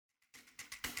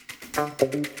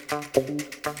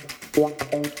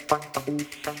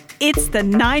It's the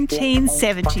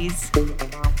 1970s,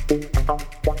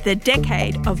 the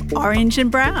decade of orange and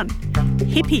brown,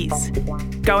 hippies,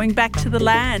 going back to the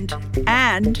land,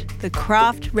 and the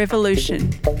craft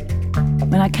revolution.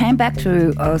 When I came back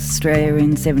to Australia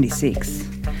in 76,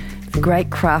 the great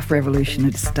craft revolution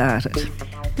had started.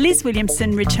 Liz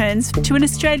Williamson returns to an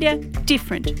Australia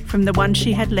different from the one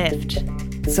she had left.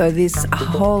 So this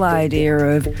whole idea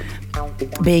of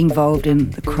being involved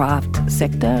in the craft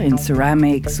sector, in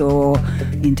ceramics or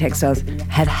in textiles,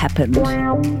 had happened.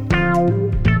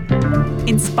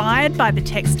 Inspired by the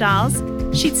textiles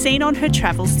she'd seen on her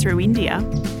travels through India,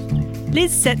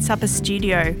 Liz sets up a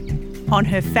studio on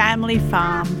her family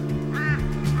farm.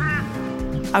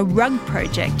 A rug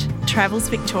project travels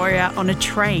Victoria on a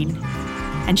train,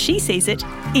 and she sees it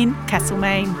in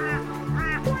Castlemaine.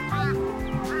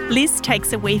 Liz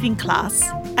takes a weaving class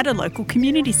at a local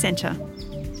community centre.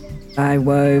 I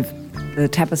wove the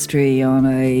tapestry on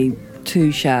a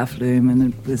 2-shaft loom,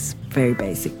 and it was very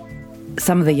basic.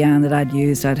 Some of the yarn that I'd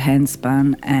used, I'd hand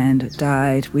spun and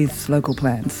dyed with local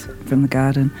plants from the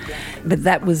garden. But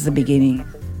that was the beginning.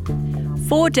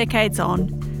 4 decades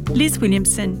on, Liz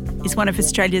Williamson is one of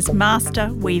Australia's master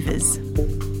weavers.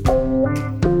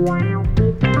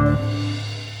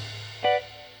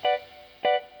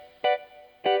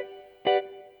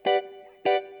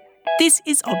 This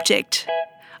is Object,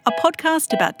 a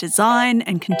podcast about design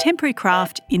and contemporary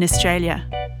craft in Australia.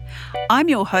 I'm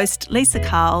your host, Lisa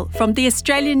Carl, from the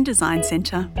Australian Design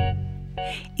Centre.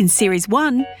 In Series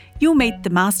 1, you'll meet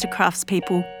the master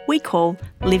craftspeople we call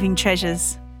living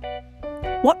treasures.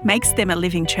 What makes them a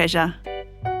living treasure?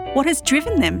 What has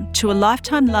driven them to a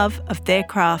lifetime love of their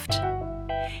craft?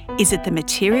 Is it the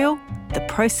material, the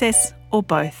process, or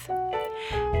both?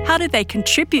 How do they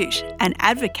contribute and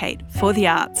advocate for the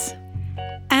arts?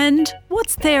 And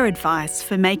what's their advice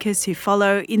for makers who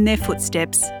follow in their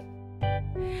footsteps?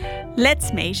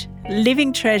 Let's meet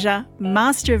living treasure,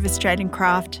 master of Australian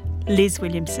craft, Liz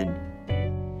Williamson.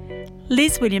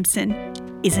 Liz Williamson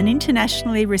is an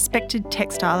internationally respected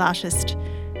textile artist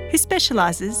who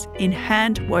specialises in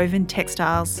hand-woven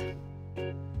textiles.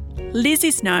 Liz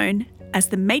is known as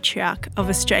the matriarch of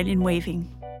Australian weaving.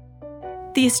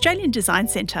 The Australian Design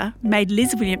Centre made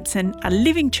Liz Williamson a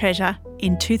living treasure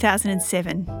in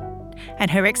 2007,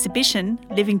 and her exhibition,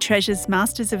 Living Treasures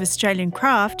Masters of Australian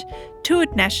Craft,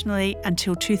 toured nationally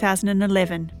until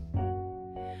 2011.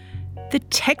 The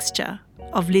texture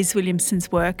of Liz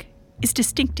Williamson's work is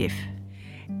distinctive.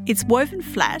 It's woven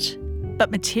flat,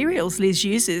 but materials Liz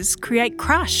uses create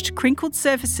crushed, crinkled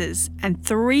surfaces and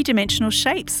 3-dimensional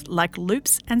shapes like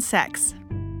loops and sacks.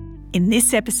 In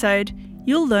this episode,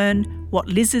 you'll learn what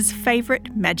Liz's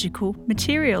favourite magical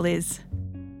material is,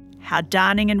 how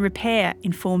darning and repair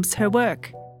informs her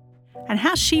work, and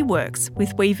how she works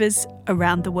with weavers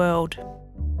around the world.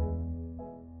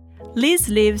 Liz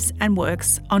lives and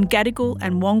works on Gadigal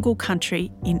and Wongal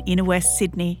country in inner West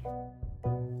Sydney.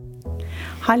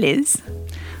 Hi Liz.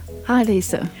 Hi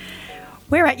Lisa.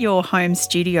 We're at your home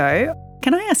studio.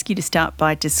 Can I ask you to start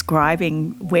by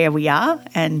describing where we are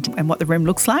and what the room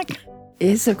looks like?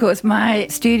 Yes, of course. My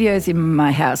studio's in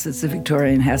my house. It's a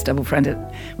Victorian house, double-fronted.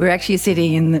 We're actually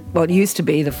sitting in what used to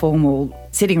be the formal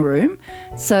sitting room.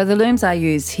 So the looms I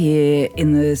use here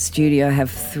in the studio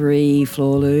have 3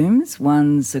 floor looms.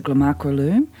 One's a Glamacra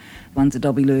loom, one's a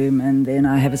Dobby loom, and then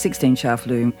I have a 16-shaft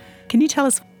loom. Can you tell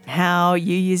us how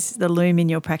you use the loom in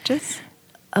your practice?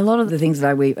 A lot of the things that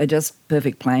I weave are just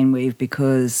perfect plain weave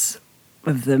because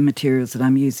of the materials that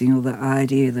I'm using or the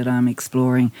idea that I'm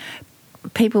exploring.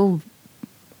 People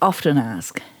often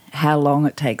ask how long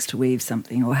it takes to weave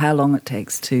something or how long it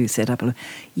takes to set up a...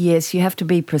 Yes, you have to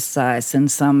be precise,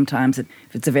 and sometimes if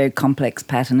it's a very complex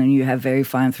pattern and you have very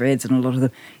fine threads and a lot of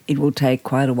them, it will take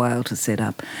quite a while to set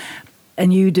up.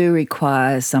 And you do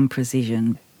require some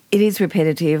precision. It is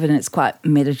repetitive and it's quite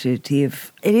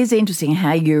meditative. It is interesting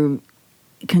how you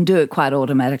can do it quite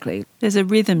automatically. There's a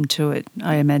rhythm to it,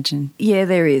 I imagine. Yeah,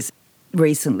 there is.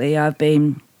 Recently I've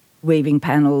been weaving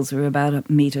panels that are about 1.20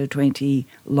 meters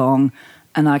long,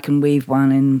 and I can weave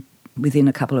one within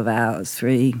a couple of hours,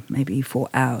 3, maybe 4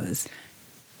 hours.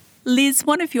 Liz,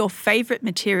 one of your favourite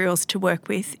materials to work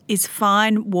with is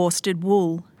fine worsted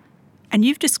wool, and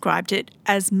you've described it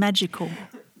as magical.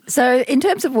 So in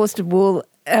terms of worsted wool,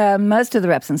 most of the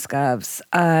wraps and scarves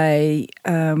I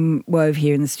wove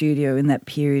here in the studio in that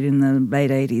period in the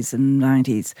late 80s and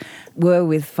 90s were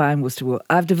with fine worsted wool.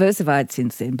 I've diversified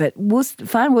since then, but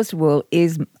fine worsted wool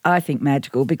is, I think,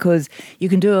 magical because you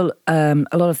can do a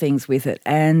lot of things with it,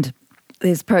 and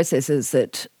there's processes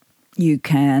that you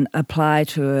can apply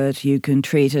to it, you can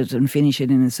treat it and finish it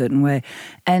in a certain way.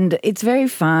 And it's very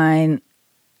fine.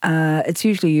 It's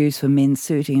usually used for men's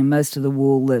suiting, and most of the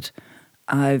wool that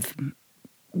I've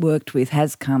worked with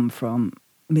has come from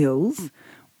mills.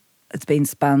 It's been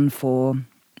spun for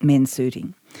men's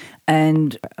suiting.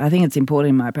 And I think it's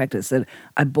important in my practice that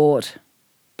I bought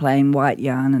plain white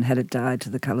yarn and had it dyed to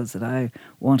the colours that I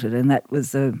wanted, and that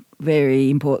was a very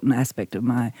important aspect of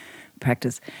my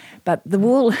practice. But the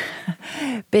wool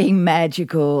being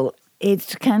magical,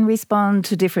 it can respond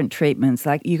to different treatments.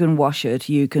 Like you can wash it,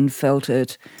 you can felt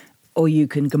it, or you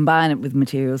can combine it with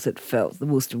materials that felt. The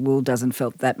worsted wool doesn't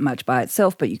felt that much by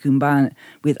itself, but you combine it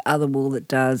with other wool that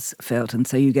does felt, and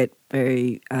so you get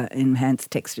very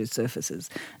enhanced textured surfaces.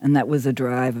 And that was a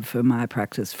driver for my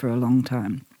practice for a long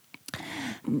time.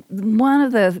 One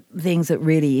of the things that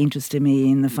really interested me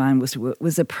in the fine worsted wool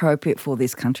was appropriate for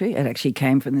this country. It actually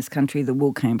came from this country. The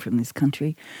wool came from this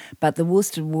country. But the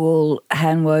worsted wool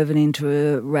hand woven into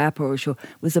a wrap or a shawl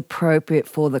was appropriate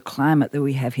for the climate that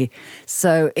we have here.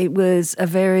 So it was a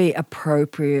very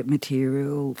appropriate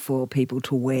material for people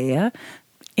to wear.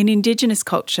 In Indigenous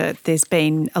culture, there's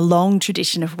been a long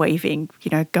tradition of weaving,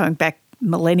 going back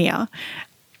millennia.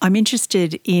 I'm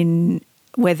interested in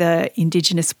whether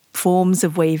Indigenous forms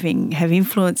of weaving have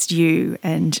influenced you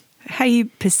and how you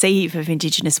perceive of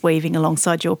Indigenous weaving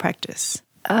alongside your practice.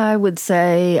 I would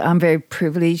say I'm very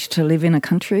privileged to live in a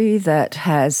country that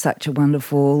has such a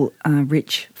wonderful,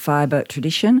 rich fibre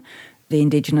tradition. The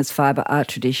Indigenous fibre art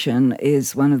tradition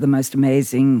is one of the most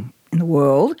amazing in the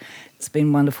world. It's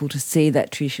been wonderful to see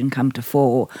that tradition come to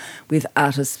fore with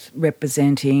artists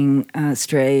representing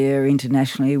Australia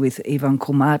internationally, with Yvonne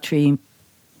Koolmatri.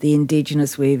 The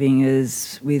Indigenous weaving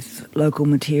is with local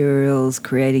materials,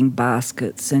 creating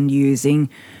baskets and using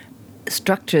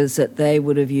structures that they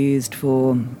would have used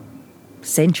for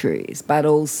centuries, but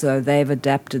also they've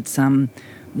adapted some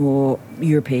more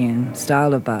European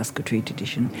style of basketry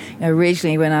tradition.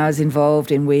 Originally, when I was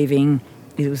involved in weaving,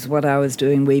 it was what I was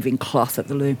doing, weaving cloth at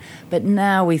the loom. But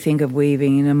now we think of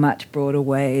weaving in a much broader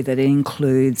way, that it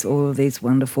includes all of these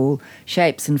wonderful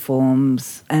shapes and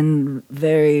forms, and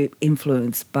very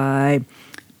influenced by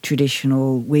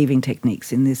traditional weaving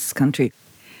techniques in this country.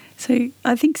 So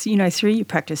I think, through your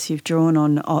practice, you've drawn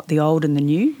on the old and the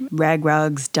new, rag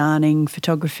rugs, darning,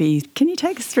 photography. Can you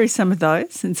take us through some of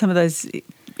those and some of those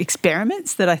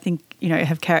experiments that I think,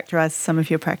 have characterised some of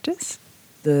your practice?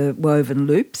 The woven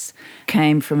loops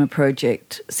came from a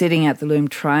project sitting at the loom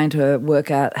trying to work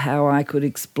out how I could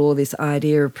explore this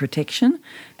idea of protection,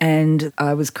 and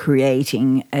I was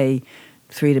creating a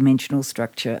three-dimensional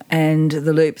structure, and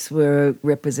the loops were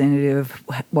representative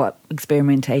of what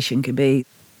experimentation could be.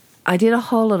 I did a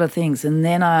whole lot of things, and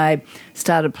then I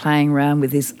started playing around with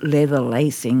this leather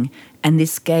lacing, and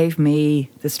this gave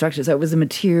me the structure. So it was a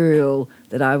material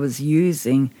that I was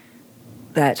using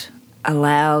that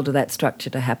allowed that structure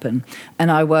to happen.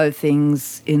 And I wove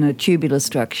things in a tubular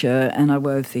structure and I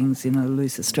wove things in a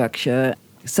looser structure.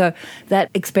 So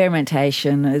that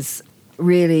experimentation is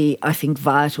really, I think,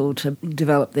 vital to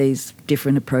develop these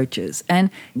different approaches.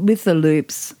 And with the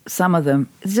loops, some of them,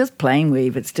 it's just plain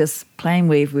weave. It's just plain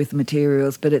weave with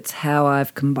materials, but it's how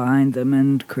I've combined them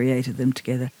and created them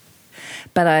together.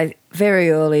 But very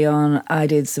early on, I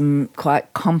did some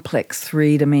quite complex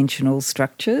three-dimensional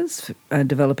structures,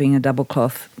 developing a double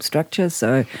cloth structure.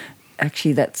 So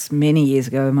actually that's many years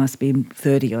ago. It must be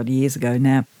 30-odd years ago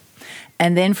now.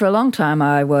 And then for a long time,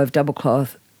 I wove double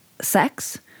cloth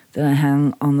sacks that I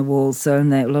hung on the walls. So a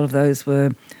lot of those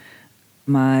were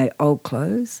my old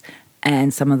clothes,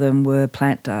 and some of them were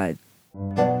plant dyed.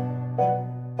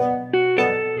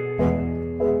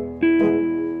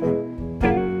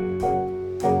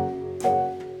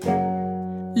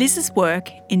 Liz's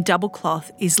work in double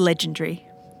cloth is legendary.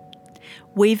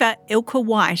 Weaver Ilka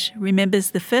White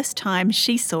remembers the first time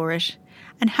she saw it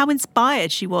and how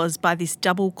inspired she was by this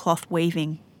double cloth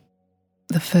weaving.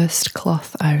 The first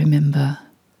cloth I remember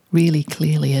really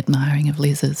clearly admiring of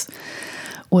Liz's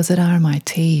was at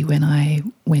RMIT when I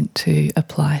went to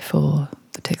apply for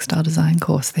the textile design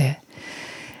course there.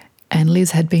 And Liz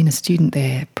had been a student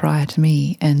there prior to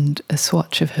me, and a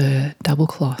swatch of her double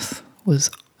cloth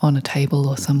was on a table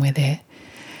or somewhere there.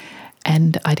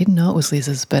 And I didn't know it was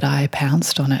Liz's, but I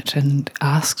pounced on it and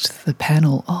asked the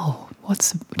panel,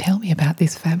 tell me about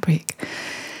this fabric.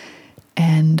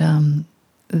 And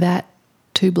that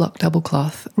 2-block double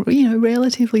cloth,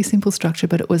 relatively simple structure,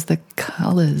 but it was the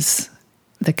colours,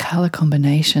 the colour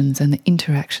combinations and the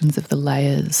interactions of the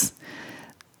layers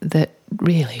that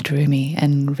really drew me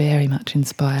and very much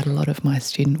inspired a lot of my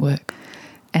student work.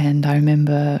 And I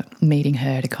remember meeting her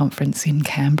at a conference in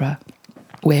Canberra,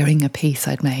 wearing a piece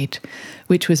I'd made,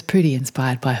 which was pretty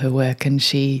inspired by her work, and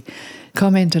she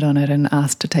commented on it and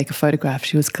asked to take a photograph.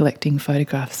 She was collecting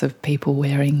photographs of people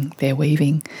wearing their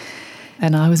weaving.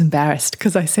 And I was embarrassed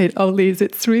because I said, "Oh, Liz,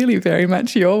 it's really very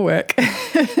much your work."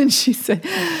 And she said,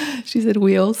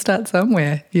 "We all start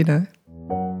somewhere, you know."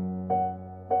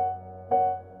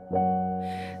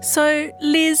 So,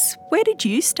 Liz, where did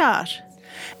you start?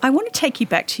 I want to take you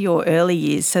back to your early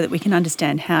years so that we can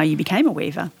understand how you became a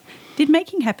weaver. Did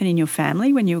making happen in your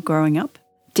family when you were growing up?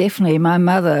 Definitely. My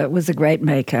mother was a great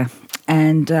maker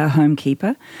and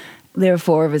homekeeper. There are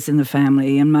 4 of us in the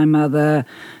family, and my mother,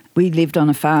 we lived on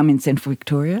a farm in central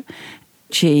Victoria.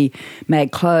 She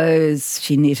made clothes,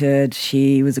 she knitted,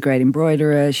 she was a great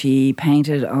embroiderer, she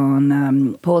painted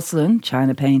on porcelain,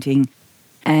 china painting.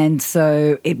 And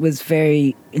so it was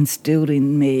very instilled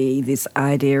in me, this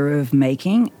idea of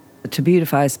making, to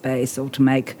beautify space or to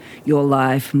make your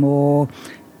life more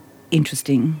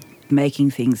interesting, making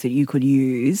things that you could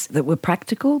use that were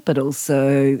practical but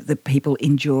also that people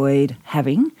enjoyed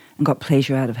having and got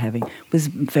pleasure out of having, was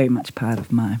very much part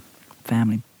of my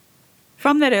family.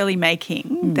 From that early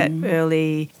making, that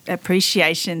early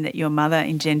appreciation that your mother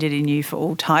engendered in you for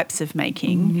all types of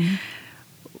making,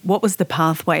 what was the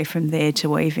pathway from there to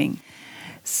weaving?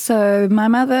 So my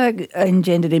mother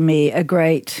engendered in me a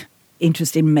great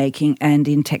interest in making and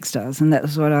in textiles, and that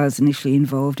was what I was initially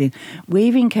involved in.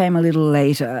 Weaving came a little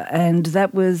later, and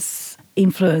that was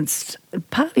influenced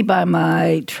partly by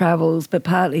my travels, but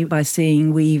partly by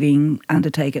seeing weaving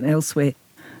undertaken elsewhere.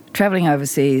 Travelling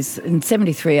overseas, in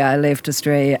 1973 I left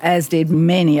Australia, as did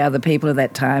many other people at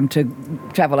that time, to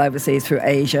travel overseas through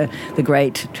Asia, the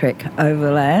great trek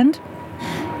overland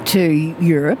to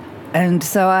Europe. And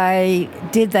so I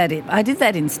did that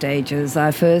in stages.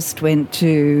 I first went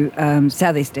to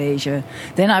Southeast Asia,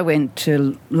 then I went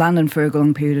to London for a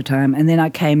long period of time, and then I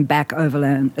came back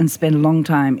overland and spent a long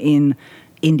time in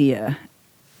India.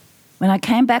 When I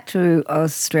came back to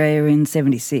Australia in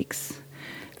 1976,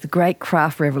 the great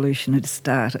craft revolution had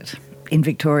started in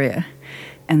Victoria,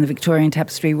 and the Victorian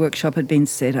Tapestry Workshop had been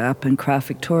set up, and Craft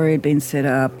Victoria had been set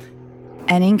up.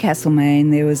 And in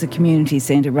Castlemaine, there was a community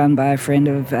centre run by a friend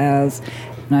of ours,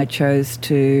 and I chose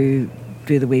to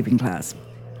do the weaving class.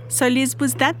 So, Liz,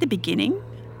 was that the beginning?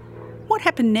 What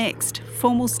happened next?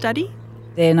 Formal study?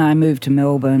 Then I moved to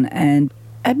Melbourne, and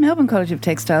at Melbourne College of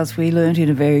Textiles, we learnt in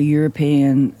a very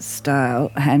European style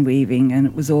hand weaving, and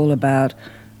it was all about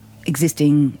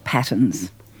existing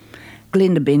patterns.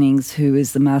 Glinda Binnings, who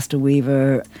is the master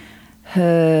weaver,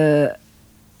 her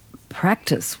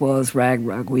practice was rag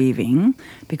rug weaving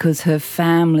because her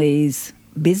family's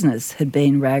business had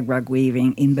been rag rug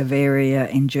weaving in Bavaria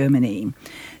in Germany.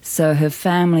 So her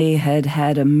family had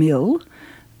had a mill,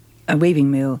 a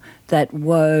weaving mill, that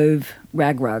wove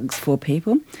rag rugs for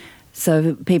people.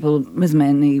 So people, it was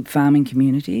mainly farming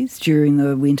communities during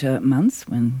the winter months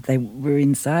when they were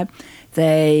inside.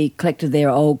 They collected their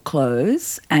old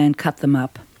clothes and cut them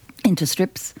up into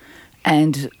strips,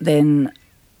 and then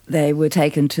they were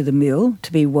taken to the mill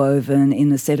to be woven in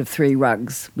a set of 3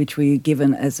 rugs, which were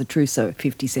given as a trousseau,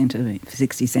 60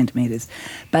 centimetres.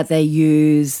 But they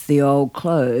used the old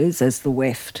clothes as the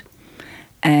weft.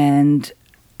 And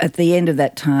at the end of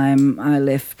that time, I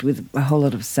left with a whole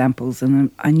lot of samples,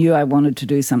 and I knew I wanted to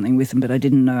do something with them, but I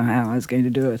didn't know how I was going to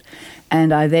do it.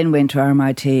 And I then went to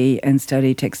RMIT and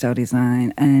studied textile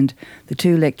design, and the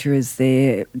 2 lecturers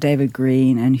there, David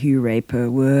Green and Hugh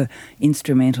Raper, were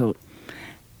instrumental.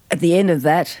 At the end of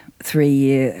that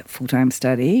 3-year full-time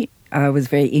study, I was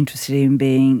very interested in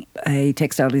being a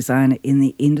textile designer in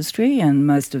the industry, and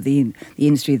most of the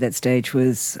industry at that stage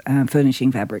was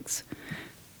furnishing fabrics.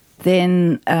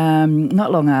 Then,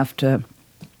 not long after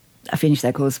I finished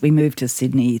that course, we moved to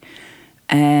Sydney,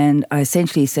 and I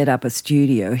essentially set up a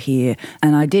studio here,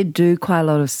 and I did do quite a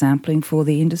lot of sampling for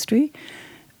the industry,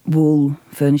 wool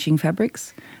furnishing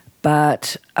fabrics.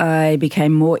 But I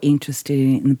became more interested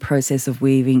in the process of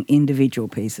weaving individual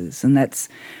pieces, and that's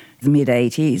the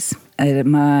mid-80s.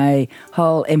 My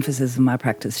whole emphasis of my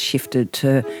practice shifted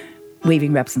to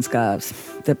weaving wraps and scarves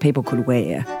that people could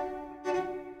wear.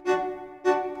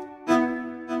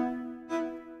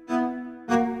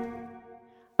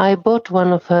 I bought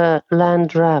one of her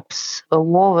land wraps, a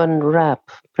woven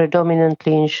wrap,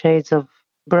 predominantly in shades of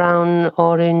brown,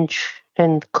 orange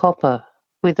and copper,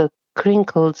 with a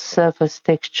crinkled surface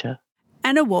texture.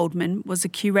 Anna Waldman was a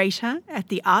curator at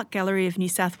the Art Gallery of New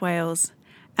South Wales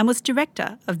and was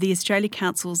director of the Australia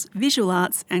Council's Visual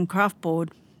Arts and Craft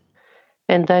Board.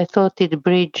 And I thought it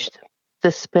bridged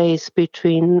the space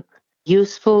between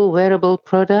useful wearable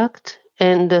product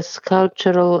and a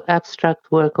sculptural abstract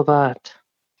work of art.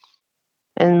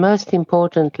 And most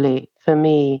importantly for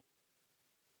me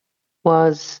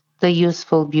was the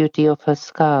useful beauty of her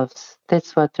scarves.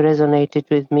 That's what resonated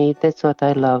with me. That's what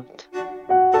I loved.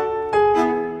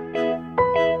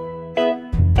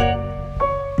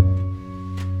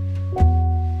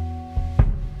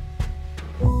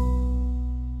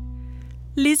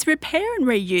 Liz, repair and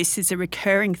reuse is a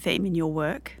recurring theme in your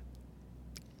work.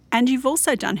 And you've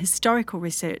also done historical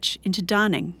research into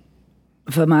darning.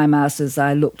 For my masters,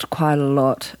 I looked quite a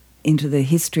lot into the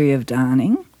history of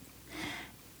darning.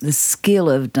 The skill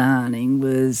of darning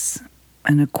was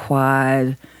an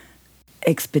acquired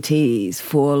expertise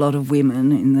for a lot of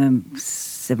women in the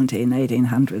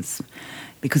 1800s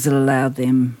because it allowed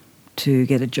them to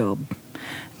get a job.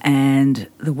 And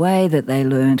the way that they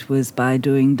learnt was by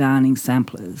doing darning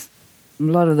samplers. A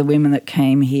lot of the women that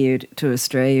came here to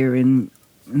Australia in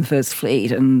the First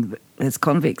Fleet and as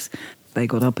convicts, they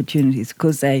got opportunities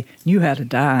because they knew how to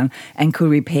darn and could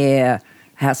repair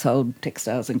household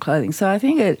textiles and clothing. So I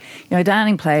think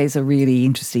darning plays a really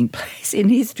interesting place in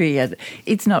history.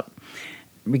 It's not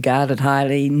regarded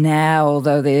highly now,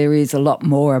 although there is a lot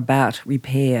more about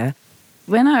repair.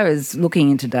 When I was looking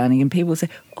into darning and people say,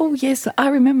 oh yes, I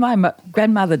remember my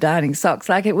grandmother darning socks,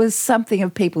 like it was something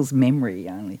of people's memory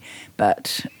only.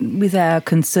 But with our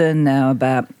concern now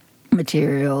about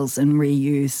materials and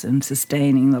reuse and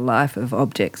sustaining the life of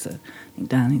objects, I think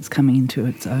darning's coming into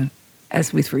its own,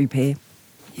 as with repair.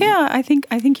 Yeah, I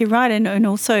think you're right, and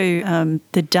also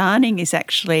the darning is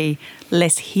actually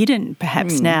less hidden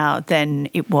perhaps now than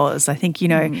it was. I think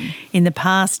in the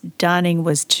past darning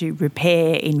was to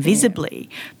repair invisibly,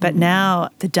 but now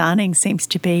the darning seems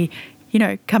to be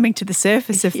coming to the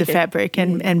surface of the fabric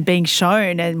and being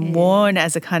shown and worn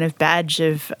as a kind of badge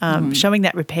of showing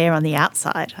that repair on the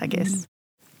outside, I guess.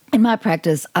 In my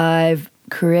practice, I've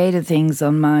created things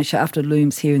on my shafted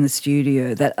looms here in the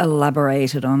studio that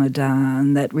elaborated on a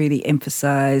darn, that really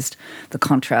emphasised the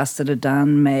contrast that a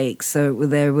darn makes. So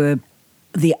there were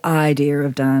the idea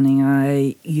of darning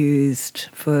I used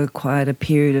for quite a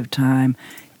period of time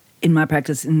in my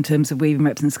practice in terms of weaving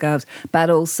wraps and scarves, but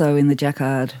also in the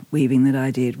jacquard weaving that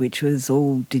I did, which was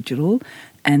all digital,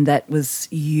 and that was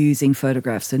using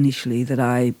photographs initially that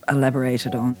I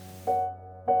elaborated on.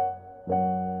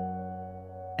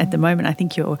 At the moment, I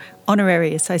think you're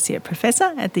Honorary Associate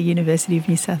Professor at the University of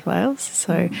New South Wales,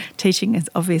 so teaching is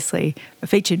obviously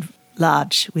featured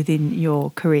large within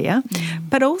your career.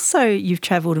 But also you've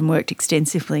travelled and worked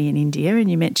extensively in India, and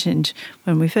you mentioned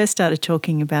when we first started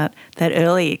talking about that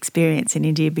early experience in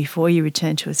India before you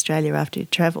returned to Australia after your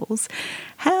travels.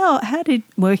 How did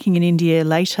working in India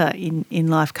later in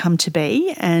life come to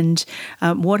be, and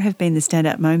what have been the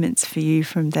standout moments for you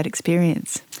from that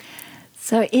experience?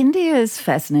 So India is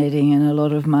fascinating, and a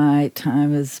lot of my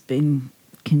time has been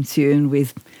consumed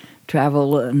with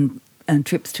travel and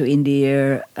trips to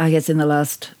India, I guess, in the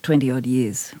last 20-odd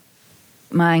years.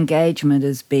 My engagement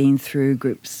has been through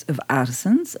groups of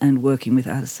artisans and working with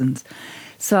artisans.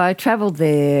 So I travelled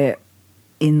there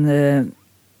in the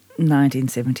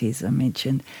 1970s, I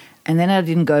mentioned, and then I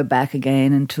didn't go back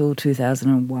again until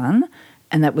 2001,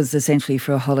 and that was essentially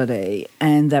for a holiday,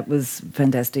 and that was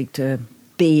fantastic to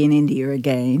be in India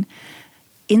again.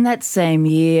 In that same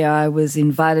year, I was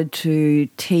invited to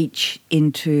teach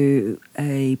into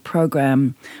a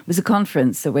program. It was a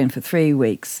conference that went for 3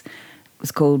 weeks. It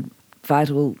was called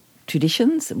Vital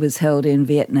Traditions. It was held in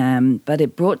Vietnam, but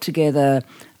it brought together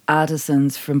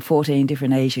artisans from 14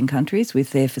 different Asian countries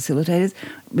with their facilitators.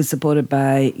 It was supported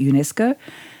by UNESCO,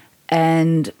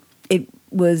 and it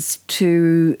was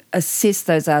to assist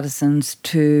those artisans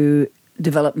to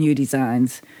develop new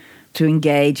designs, to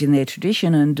engage in their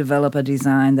tradition and develop a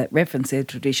design that referenced their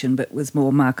tradition but was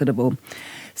more marketable.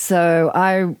 So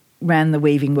I ran the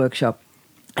weaving workshop,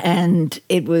 and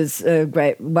it was a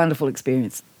great, wonderful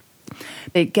experience.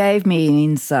 It gave me an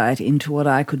insight into what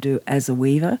I could do as a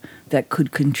weaver that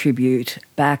could contribute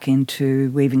back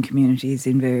into weaving communities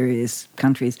in various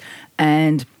countries,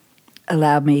 and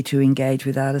allowed me to engage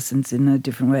with artisans in a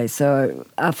different way. So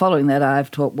following that, I've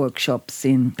taught workshops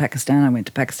in Pakistan. I went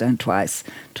to Pakistan twice,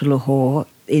 to Lahore,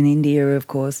 in India, of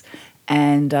course,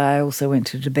 and I also went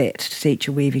to Tibet to teach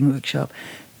a weaving workshop.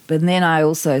 But then I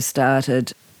also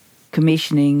started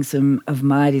commissioning some of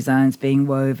my designs being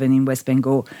woven in West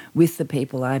Bengal with the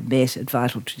people I met at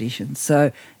Vital Traditions.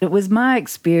 So it was my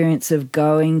experience of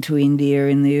going to India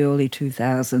in the early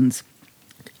 2000s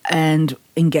and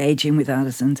engaging with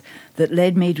artisans that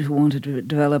led me to want to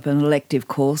develop an elective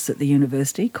course at the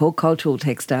university called Cultural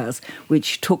Textiles,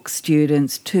 which took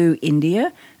students to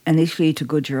India, initially to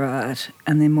Gujarat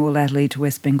and then more latterly to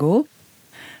West Bengal,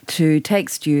 to take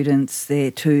students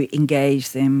there to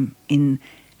engage them in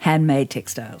handmade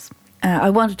textiles. I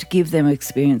wanted to give them an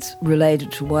experience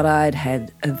related to what I'd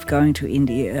had of going to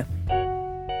India.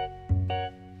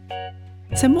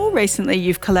 So more recently,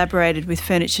 you've collaborated with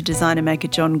furniture designer maker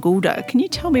John Goulder. Can you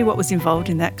tell me what was involved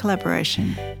in that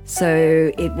collaboration?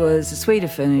 So it was a suite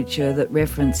of furniture that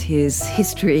referenced his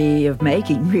history of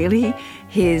making, really,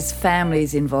 his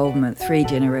family's involvement, 3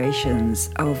 generations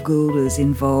of Goulders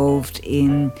involved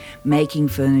in making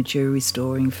furniture,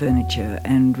 restoring furniture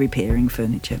and repairing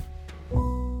furniture.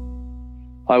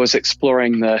 I was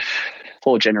exploring the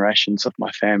 4 generations of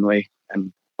my family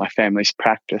and my family's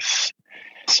practice.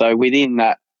 So within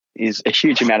that is a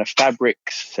huge amount of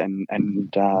fabrics and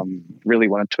really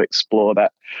wanted to explore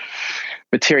that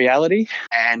materiality.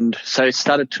 And so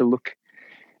started to look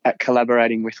at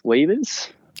collaborating with weavers.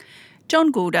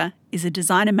 John Goulder is a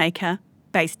designer maker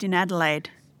based in Adelaide.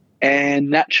 And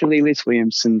naturally, Liz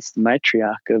Williamson's the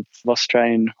matriarch of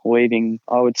Australian weaving,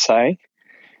 I would say.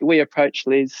 We approached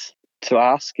Liz to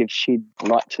ask if she'd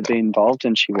like to be involved,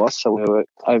 and she was, so we were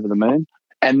over the moon.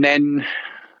 And then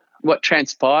what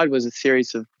transpired was a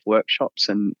series of workshops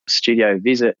and studio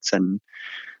visits and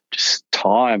just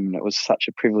time. It was such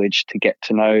a privilege to get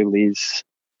to know Liz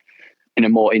in a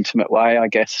more intimate way, I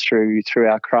guess, through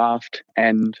our craft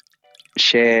and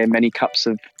share many cups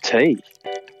of tea.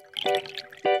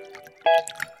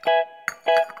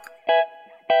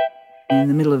 In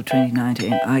the middle of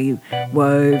 2019, I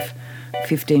wove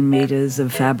 15 metres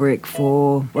of fabric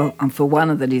for one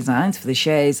of the designs. For the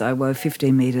chaise, I wove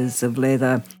 15 metres of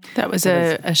leather. That was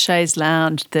a chaise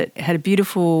lounge that had a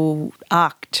beautiful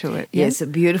arc to it. Yes, a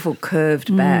beautiful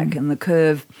curved back, and the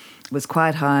curve was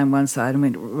quite high on one side and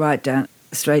went right down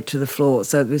straight to the floor.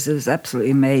 So it was this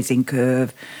absolutely amazing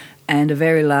curve, and a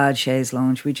very large chaise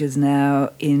lounge, which is now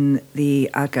in the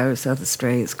Art Gallery of South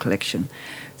Australia's collection.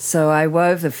 So I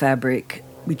wove the fabric,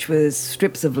 which was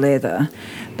strips of leather.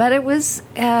 But it was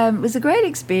a great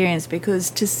experience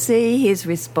because to see his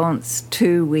response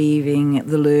to weaving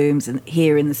the looms and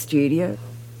here in the studio,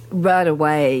 right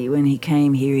away when he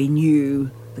came here, he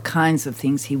knew the kinds of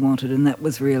things he wanted, and that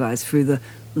was realised through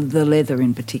the leather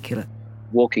in particular.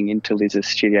 Walking into Liz's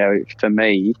studio, for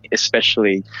me,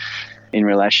 especially in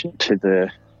relation to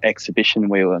the exhibition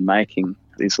we were making,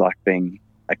 is like being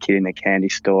a kid in a candy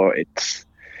store. It's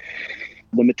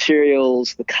the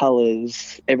materials, the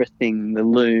colours, everything, the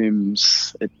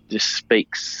looms, it just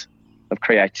speaks of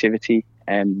creativity,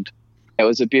 and it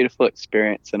was a beautiful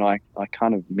experience, and I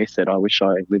kind of miss it. I wish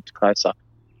I lived closer.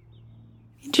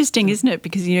 Interesting, isn't it?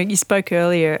 Because, you spoke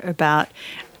earlier about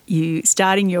you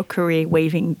starting your career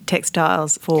weaving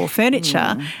textiles for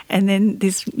furniture, and then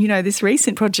this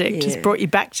recent project has brought you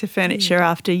back to furniture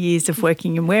after years of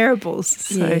working in wearables.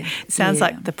 So it sounds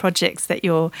like the projects that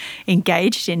you're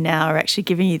engaged in now are actually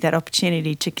giving you that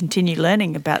opportunity to continue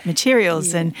learning about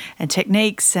materials and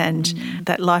techniques and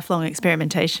that lifelong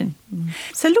experimentation.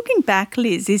 So looking back,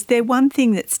 Liz, is there one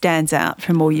thing that stands out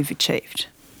from all you've achieved?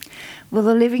 Well,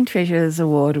 the Living Treasures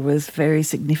Award was very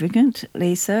significant,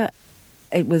 Lisa.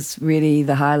 It was really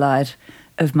the highlight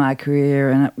of my career,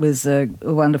 and it was a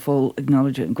wonderful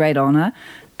acknowledgement, great honour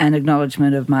and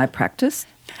acknowledgement of my practice.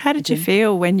 How did you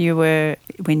feel when you were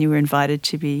invited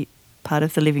to be part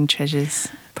of the Living Treasures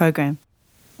program?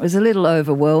 It was a little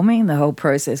overwhelming. The whole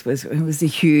process was a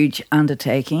huge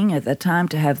undertaking at that time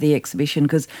to have the exhibition,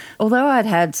 because although I'd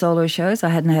had solo shows, I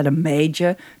hadn't had a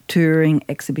major touring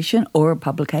exhibition or a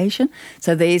publication.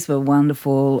 So these were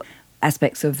wonderful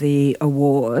aspects of the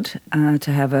award,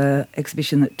 to have an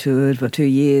exhibition that toured for 2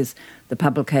 years, the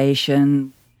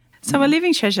publication. So a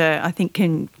Living Treasure, I think,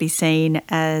 can be seen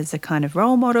as a kind of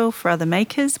role model for other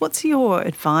makers. What's your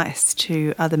advice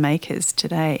to other makers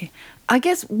today? I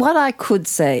guess what I could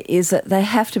say is that they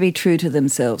have to be true to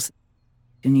themselves,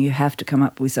 and you have to come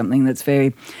up with something that's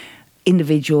very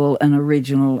individual and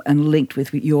original and linked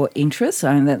with your interests.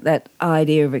 So that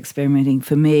idea of experimenting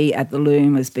for me at the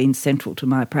loom has been central to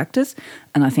my practice,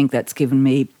 and I think that's given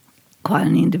me quite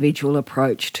an individual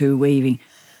approach to weaving.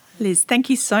 Liz, thank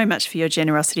you so much for your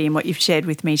generosity and what you've shared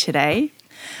with me today.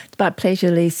 It's my pleasure,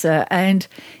 Lisa, and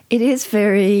it is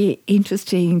very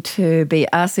interesting to be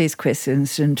asked these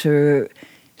questions and to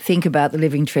think about the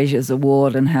Living Treasures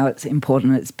Award and how it's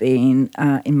important it's been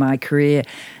in my career.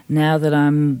 Now that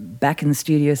I'm back in the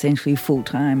studio essentially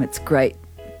full-time, it's great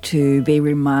to be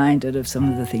reminded of some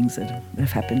of the things that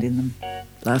have happened in the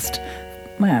last,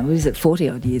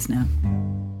 40-odd years now.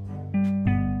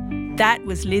 That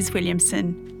was Liz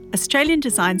Williamson, Australian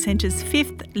Design Centre's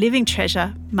 5th Living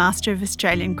Treasure Master of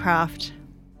Australian Craft.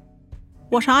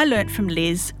 What I learnt from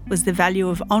Liz was the value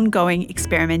of ongoing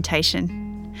experimentation.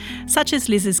 such as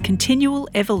Liz's continual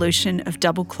evolution of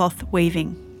double cloth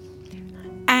weaving,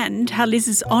 and how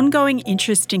Liz's ongoing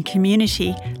interest in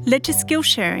community led to skill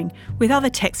sharing with other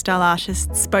textile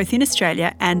artists both in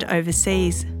Australia and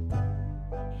overseas.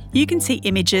 You can see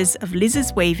images of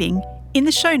Liz's weaving in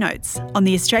the show notes on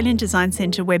the Australian Design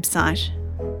Centre website.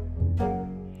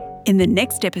 In the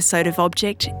next episode of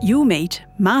Object, you'll meet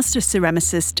master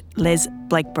ceramicist Les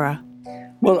Blakeborough.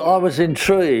 Well, I was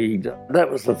intrigued.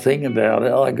 That was the thing about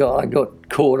it. I got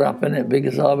caught up in it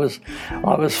because I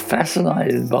was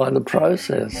fascinated by the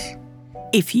process.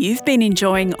 If you've been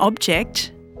enjoying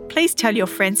Object, please tell your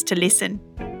friends to listen,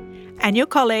 and your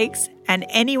colleagues and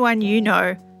anyone you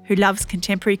know who loves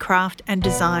contemporary craft and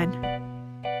design.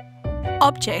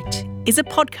 Object is a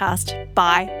podcast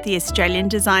by the Australian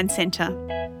Design Centre.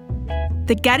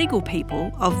 The Gadigal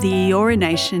people of the Eora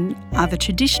Nation are the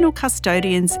traditional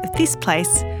custodians of this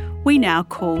place we now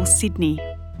call Sydney,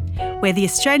 where the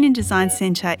Australian Design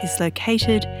Centre is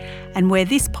located and where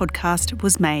this podcast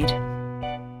was made.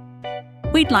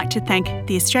 We'd like to thank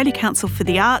the Australia Council for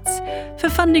the Arts for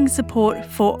funding support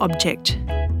for Object.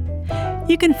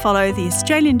 You can follow the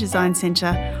Australian Design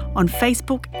Centre on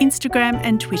Facebook, Instagram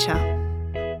and Twitter.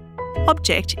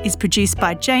 Object is produced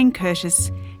by Jane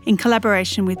Curtis in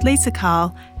collaboration with Lisa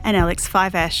Carl and Alex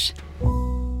Fiveash.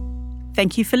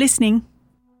 Thank you for listening.